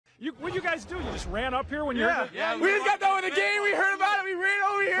What you guys do? You just ran up here when you heard it? Yeah, we just got done with the game. We heard about it. We ran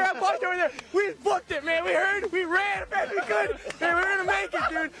over here. I bumped over there. We just booked it, man. We heard. We ran as fast as we could. Man, we were going to make it,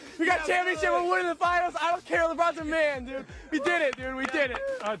 dude. We got championship. We're winning the finals. I don't care. LeBron's a man, dude. We did it, dude. We did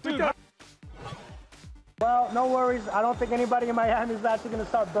it. Dude. Well, no worries. I don't think anybody in Miami is actually going to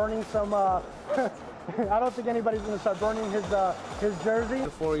start burning some. I don't think anybody's going to start burning his jersey. The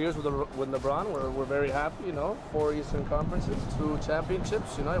 4 years with LeBron, we're very happy. You know, 4 Eastern Conferences, 2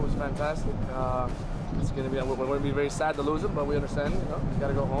 championships. You know, it was fantastic. It's going to be. We're going to be very sad to lose him, but we understand. You know, he's got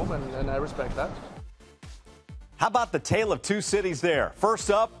to go home, and I respect that. How about the tale of 2 cities there? First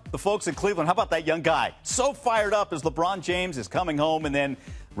up, the folks in Cleveland. How about that young guy? So fired up as LeBron James is coming home and then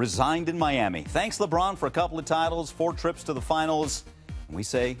resigned in Miami. Thanks, LeBron, for a couple of titles, 4 trips to the finals. And we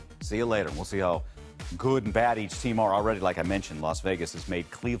say, see you later. We'll see how good and bad each team are. Already, like I mentioned, Las Vegas has made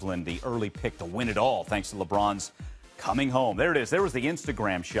Cleveland the early pick to win it all, thanks to LeBron's coming home. There it is. There was the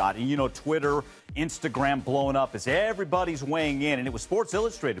Instagram shot. And, you know, Twitter, Instagram blowing up as everybody's weighing in. And it was Sports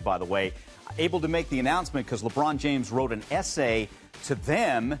Illustrated, by the way, able to make the announcement because LeBron James wrote an essay to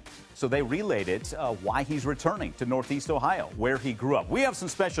them. So they relayed it, why he's returning to Northeast Ohio, where he grew up. We have some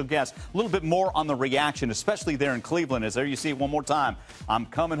special guests, a little bit more on the reaction, especially there in Cleveland, as there you see it one more time. I'm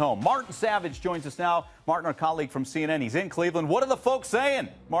coming home. Martin Savage joins us now. Martin, our colleague from CNN, he's in Cleveland. What are the folks saying,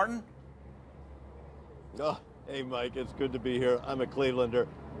 Martin? Oh, hey, Mike, it's good to be here. I'm a Clevelander.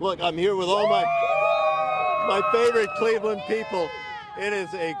 Look, I'm here with all my favorite Cleveland people. It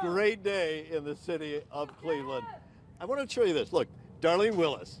is a great day in the city of Cleveland. I want to show you this. Look, Darlene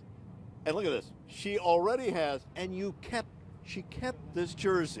Willis. And look at this. She already has, and she kept this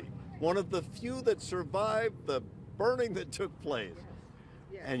jersey. One of the few that survived the burning that took place.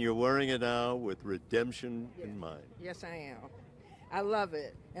 Yes. And you're wearing it now with redemption in mind. Yes, I am. I love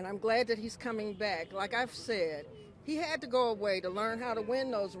it. And I'm glad that he's coming back. Like I've said, he had to go away to learn how to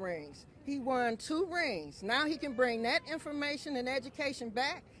win those rings. He won 2 rings. Now he can bring that information and education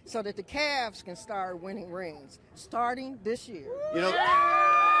back so that the Cavs can start winning rings starting this year. You know,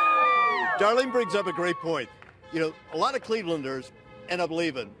 Darlene brings up a great point. You know, a lot of Clevelanders end up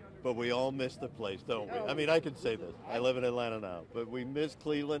leaving, but we all miss the place, don't we? I mean, I can say this. I live in Atlanta now, but we miss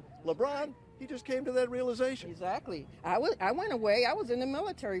Cleveland. LeBron, he just came to that realization. Exactly. I went away. I was in the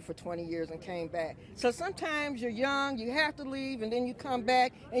military for 20 years and came back. So sometimes you're young, you have to leave, and then you come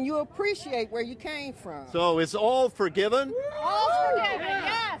back, and you appreciate where you came from. So it's all forgiven? All forgiven,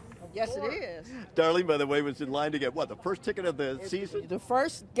 yes. Yes, it is. Darlene, by the way, was in line to get, what, the first ticket of the season? The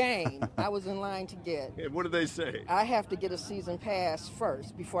first game I was in line to get. And what did they say? I have to get a season pass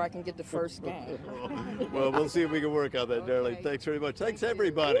first before I can get the first game. Well, we'll see if we can work on that, Darlene. Okay. Thanks very much. Thanks,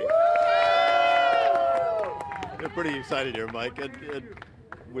 everybody. They're pretty excited here, Mike, and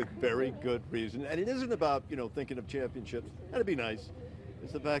with very good reason. And it isn't about, you know, thinking of championships. That'd be nice.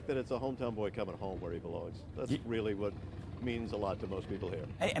 It's the fact that it's a hometown boy coming home where he belongs. That's really what means a lot to most people here.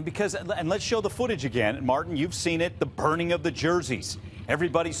 Hey, and let's show the footage again. Martin, you've seen it, the burning of the jerseys.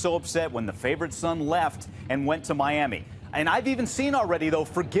 Everybody's so upset when the favorite son left and went to Miami. And I've even seen already, though,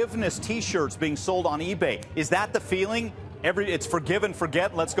 forgiveness T-shirts being sold on eBay. Is that the feeling? It's forgive and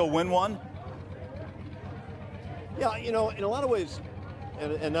forget, let's go win one? Yeah, you know, in a lot of ways,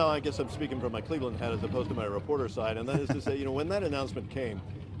 and now I guess I'm speaking from my Cleveland hat as opposed to my reporter side, and that is to say, you know, when that announcement came,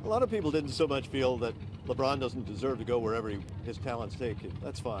 a lot of people didn't so much feel that LeBron doesn't deserve to go wherever his talents take him.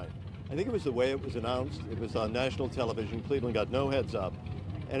 That's fine. I think it was the way it was announced. It was on national television. Cleveland got no heads up.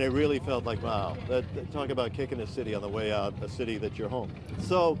 And it really felt like, wow, talk about kicking a city on the way out, a city that's your home.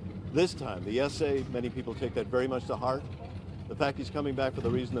 So this time, the essay, many people take that very much to heart. The fact he's coming back for the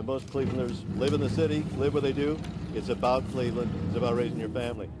reason that most Clevelanders live in the city, live where they do, it's about Cleveland, it's about raising your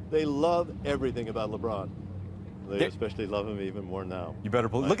family. They love everything about LeBron. They especially love him even more now. You better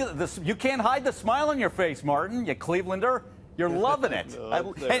believe. Look at this. You can't hide the smile on your face, Martin, you Clevelander. You're loving it.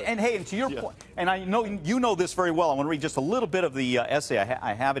 No, and hey, and to your point, and I know you know this very well. I want to read just a little bit of the essay.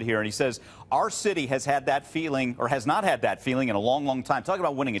 I have it here, and he says, our city has had that feeling, or has not had that feeling in a long, long time. Talking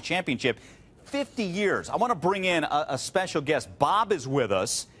about winning a championship, 50 years. I want to bring in a special guest. Bob is with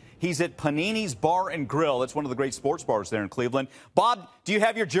us. He's at Panini's Bar and Grill. That's one of the great sports bars there in Cleveland. Bob, do you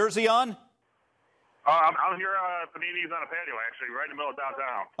have your jersey on? I'm here at Panini's on a patio, actually, right in the middle of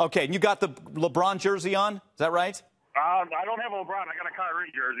downtown. Okay, and you got the LeBron jersey on? Is that right? I don't have a LeBron. I got a Kyrie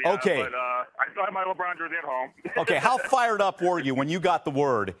jersey. Okay. But I still have my LeBron jersey at home. Okay, how fired up were you when you got the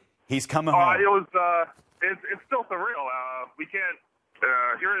word he's coming home? It was. It's still surreal. We can't.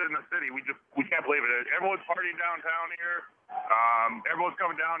 Here in the city, we can't believe it. Everyone's partying downtown here. Everyone's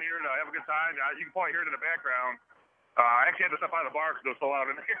coming down here to have a good time. You can probably hear it in the background. I actually had to step out of the bar because it was so loud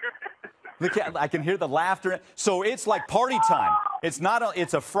in here. I can hear the laughter. So it's like party time. It's not.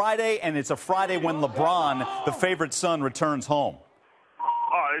 It's a Friday, and it's a Friday when LeBron, the favorite son, returns home.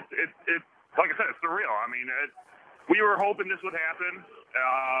 Oh, it's like I said, it's surreal. I mean, we were hoping this would happen,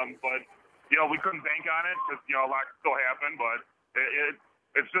 but we couldn't bank on it because a lot could still happen. But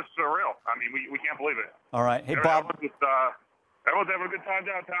it's just surreal. I mean, we can't believe it. All right, hey Bob. Everyone's having a good time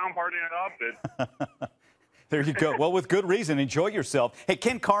downtown, partying it up. There you go. Well, with good reason. Enjoy yourself. Hey,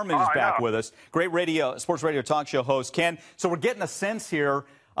 Ken Carman is back with us. Great sports radio talk show host. Ken, so we're getting a sense here.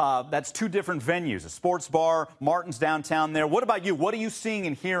 That's two different venues, a sports bar, Martin's downtown there. What about you? What are you seeing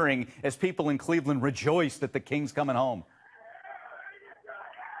and hearing as people in Cleveland rejoice that the King's coming home?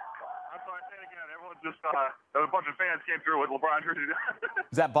 That's what I say again. Everyone just, a bunch of fans came through with LeBron jerseys.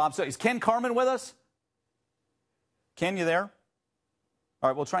 Is that Bob? So is Ken Carman with us? Ken, you there? All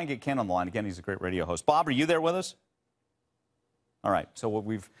right, we'll try and get Ken on the line. Again, he's a great radio host. Bob, are you there with us? All right, so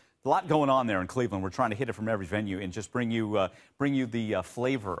we've a lot going on there in Cleveland. We're trying to hit it from every venue and just bring you the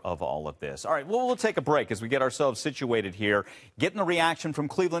flavor of all of this. All right, well, we'll take a break as we get ourselves situated here, getting the reaction from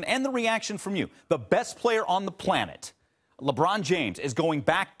Cleveland and the reaction from you. The best player on the planet, LeBron James, is going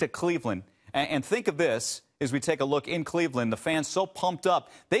back to Cleveland. And think of this as we take a look in Cleveland. The fans so pumped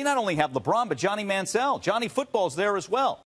up. They not only have LeBron, but Johnny Mansell. Johnny Football's there as well.